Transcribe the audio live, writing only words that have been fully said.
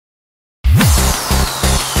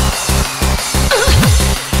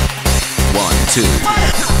two. I'm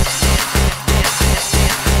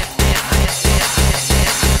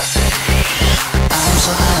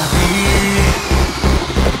so happy.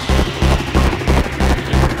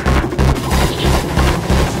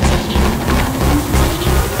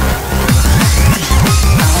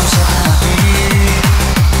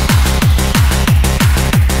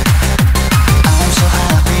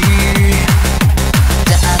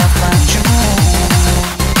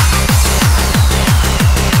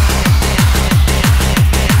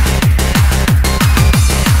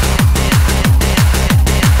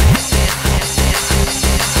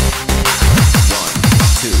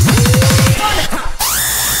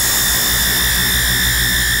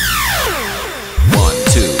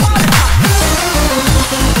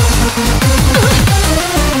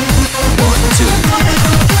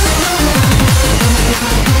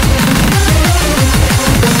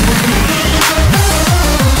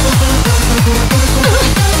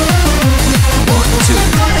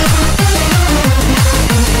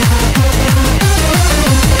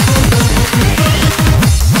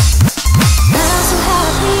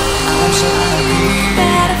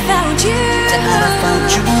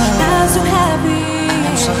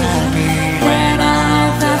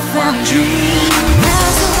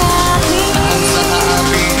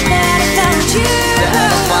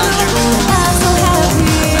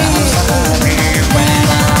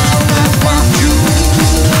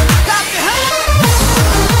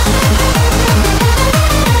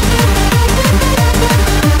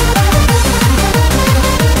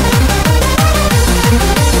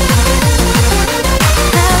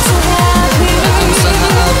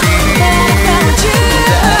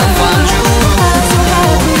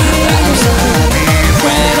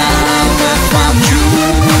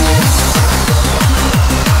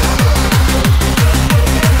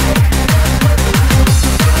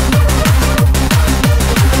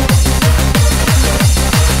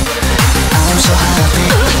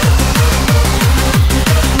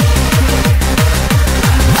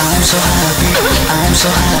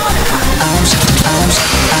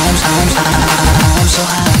 I'm so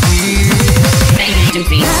happy. Baby, do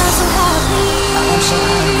be. I'm so happy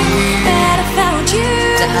that I found you.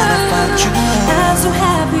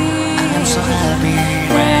 I'm so happy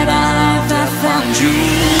when I found you.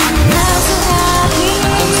 I'm so happy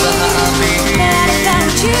that I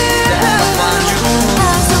found you. I'm so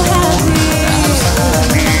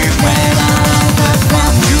happy when I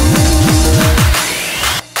found you.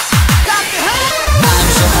 I'm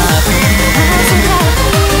so happy that I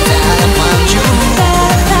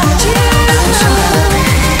found you. I'm so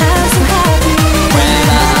happy when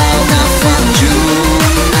I found you.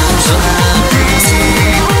 I'm so happy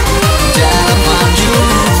that I found you.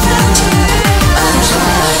 I'm so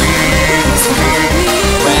happy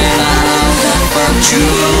when I found you.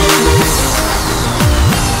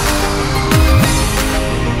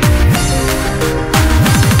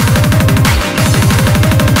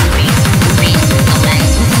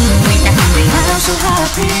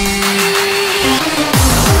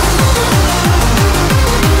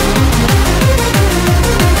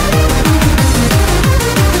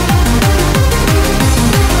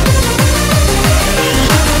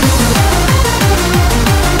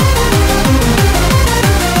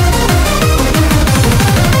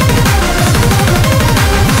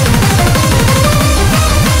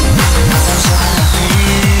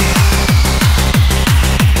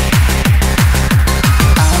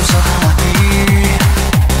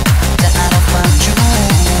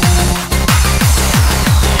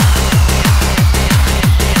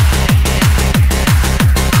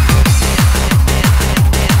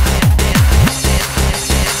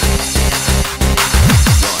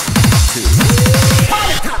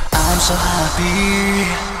 I'm so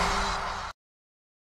happy.